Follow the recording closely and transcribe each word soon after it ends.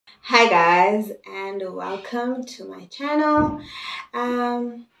Hi guys, and welcome to my channel.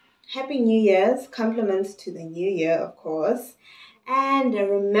 Happy New Year's, compliments to the new year, of course. And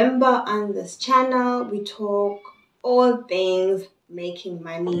remember, on this channel we talk all things making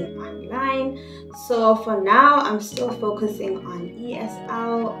money online. So for now I'm still focusing on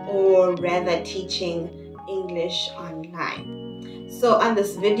ESL, or rather teaching English online. So on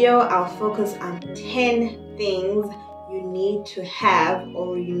this video I'll focus on 10 things you need to have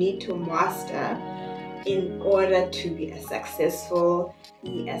or you need to master in order to be a successful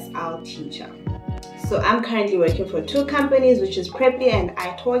ESL teacher. So I'm currently working for two companies, which is Preply and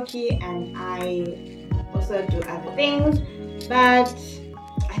italki, and I also do other things, but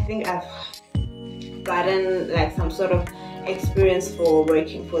I think I've gotten like some sort of experience for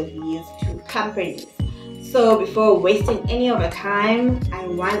working for these two companies. So before wasting any of our time, I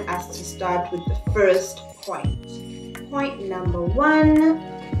want us to start with the first point. Point number one,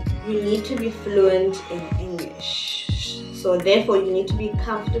 you need to be fluent in English. So therefore you need to be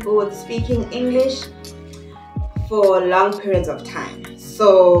comfortable with speaking English for long periods of time.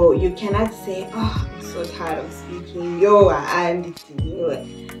 So you cannot say, oh, I'm so tired of speaking. You have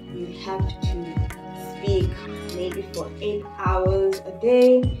to speak maybe for 8 hours a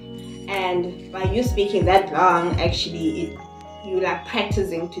day. And by you speaking that long, actually you like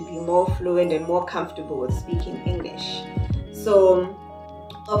practicing to be more fluent and more comfortable with speaking English. So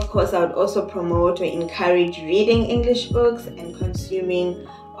of course I would also promote or encourage reading English books and consuming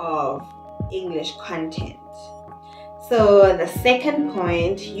of English content. So the second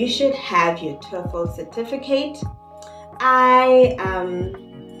point, you should have your TOEFL certificate. I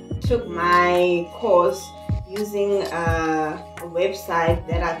took my course using a website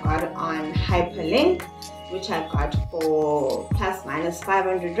that I got on Hyperlink, which I got for plus minus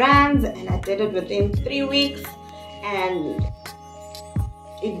 500 rands, and I did it within 3 weeks, and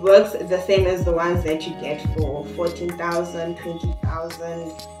it works the same as the ones that you get for 14,000,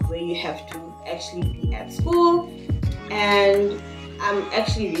 20,000, where you have to actually be at school. And I'm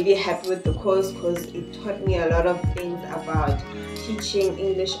actually really happy with the course because it taught me a lot of things about teaching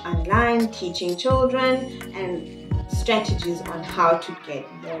English online, teaching children, and strategies on how to get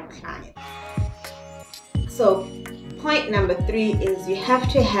more clients. So point number 3 is you have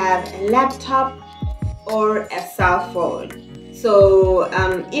to have a laptop or a cell phone. So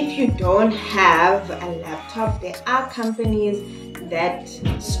if you don't have a laptop, there are companies that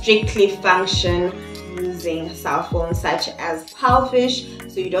strictly function using cell phones, such as Pulfish.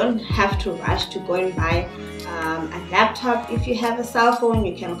 So you don't have to rush to go and buy a laptop. If you have a cell phone,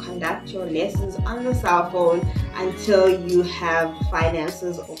 you can conduct your lessons on the cell phone until you have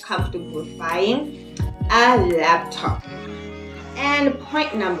finances or comfortable with buying a laptop. And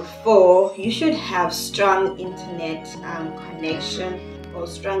point number 4, you should have strong internet connection or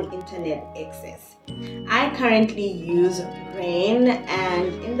strong internet access. I currently use Rain,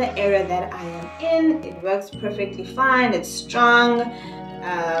 and in the area that I am in, it works perfectly fine. It's strong.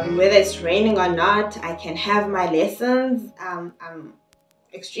 Whether it's raining or not, I can have my lessons. I'm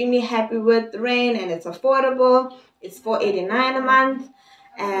extremely happy with Rain, and it's affordable. It's $4.89 a month,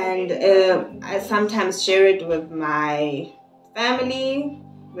 and I sometimes share it with my family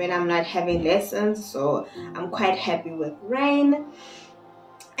when I'm not having lessons, so I'm quite happy with Rain.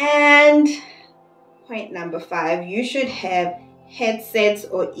 And point number 5, you should have headsets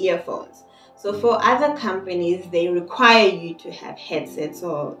or earphones. So for other companies, they require you to have headsets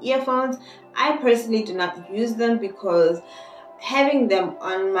or earphones. I personally do not use them because having them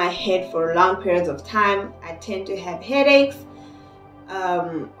on my head for long periods of time, I tend to have headaches,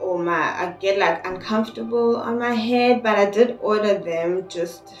 or I get like uncomfortable on my head. But I did order them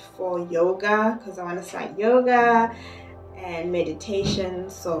just for yoga because I want to start yoga and meditation,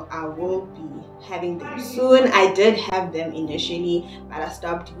 so I will be having them soon. I did have them initially, but I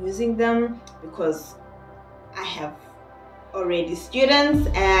stopped using them because I have already students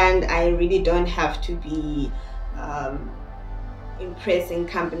and I really don't have to be impressing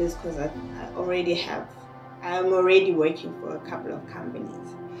companies because I'm already working for a couple of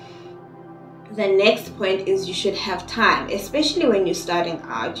companies. The next point is you should have time, especially when you're starting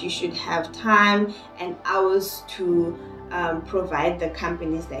out. You should have time and hours to provide the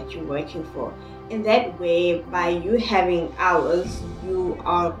companies that you're working for. In that way, by you having hours, you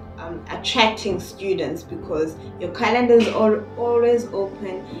are attracting students because your calendar is always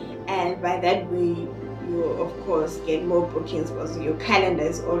open, and by that way you of course get more bookings because your calendar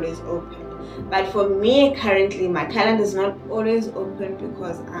is always open. But for me currently, my calendar is not always open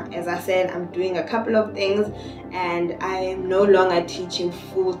because as I said, I'm doing a couple of things and I am no longer teaching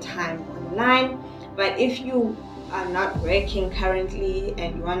full-time online. But if you are not working currently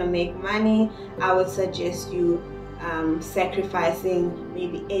and you want to make money, I would suggest you sacrificing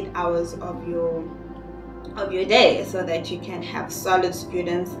maybe 8 hours of your day, so that you can have solid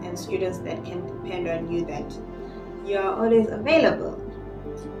students and students that can depend on you, that you are always available.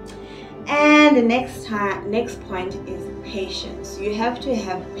 And the next point is patience. You have to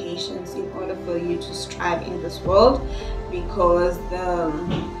have patience in order for you to strive in this world, because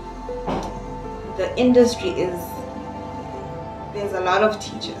the industry is, there's a lot of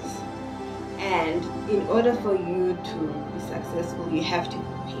teachers, and in order for you to be successful, you have to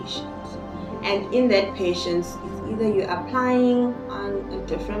be patient. And in that patience, it's either you're applying on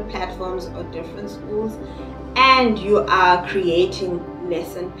different platforms or different schools, and you are creating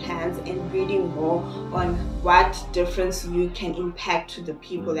lesson plans and reading more on what difference you can impact to the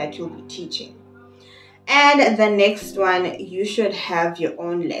people that you'll be teaching. And the next one, you should have your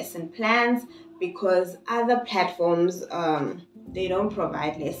own lesson plans, because other platforms, they don't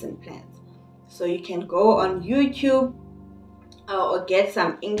provide lesson plans. So you can go on YouTube or get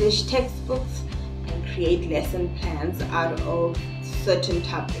some English textbooks and create lesson plans out of certain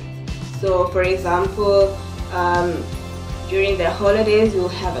topics. So for example, during the holidays, you'll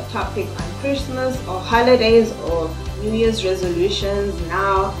have a topic on Christmas or holidays or New Year's resolutions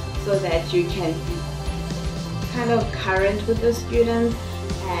now, so that you can be kind of current with the students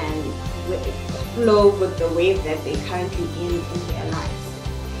and flow with the wave that they're currently in their lives.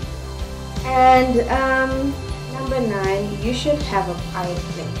 And number 9, you should have a quiet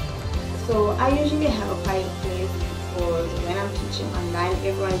place. So I usually have a quiet place because when I'm teaching online,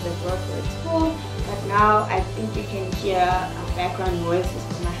 everyone is at work or at school. But now I think you can hear background noises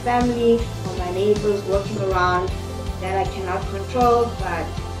from my family or my neighbors walking around that I cannot control. But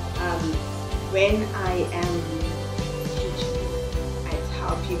when I am teaching, I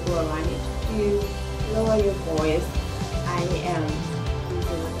tell people around me to lower your voice. I am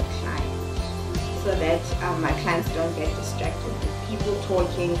using with a client, so that my clients don't get distracted with people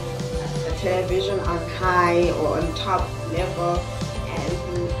talking, the television on high or on top level, and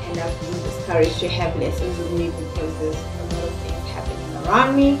you end up being discouraged to have lessons with me because there's a lot of things happening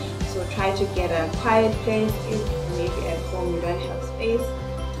around me. So try to get a quiet place. If maybe at home you don't have space,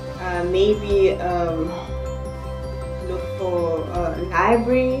 maybe look for a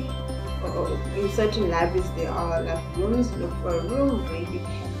library, or in certain libraries there are like rooms. Look for a room where you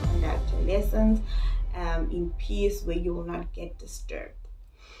can conduct your lessons in peace, where you will not get disturbed.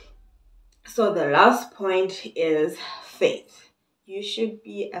 So the last point is faith. You should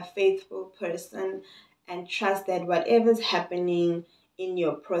be a faithful person and trust that whatever's happening in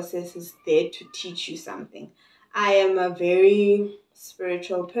your process is there to teach you something. I am a very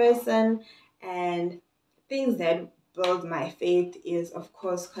spiritual person, and things that build my faith is, of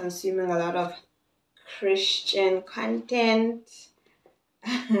course, consuming a lot of Christian content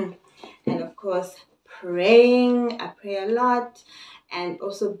and of course praying. I pray a lot, and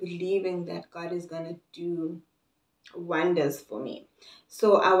also believing that God is going to do wonders for me.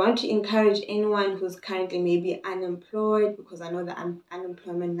 So I want to encourage anyone who's currently maybe unemployed, because I know the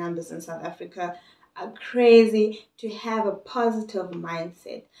unemployment numbers in South Africa are crazy, to have a positive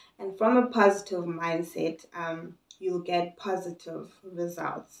mindset. And from a positive mindset, you'll get positive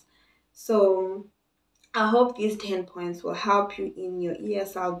results. So I hope these 10 points will help you in your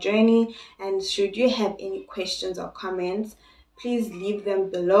ESL journey. And should you have any questions or comments, please leave them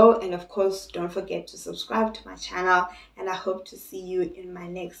below. And of course, don't forget to subscribe to my channel. And I hope to see you in my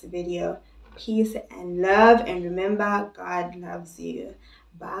next video. Peace and love. And remember, God loves you.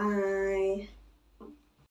 Bye.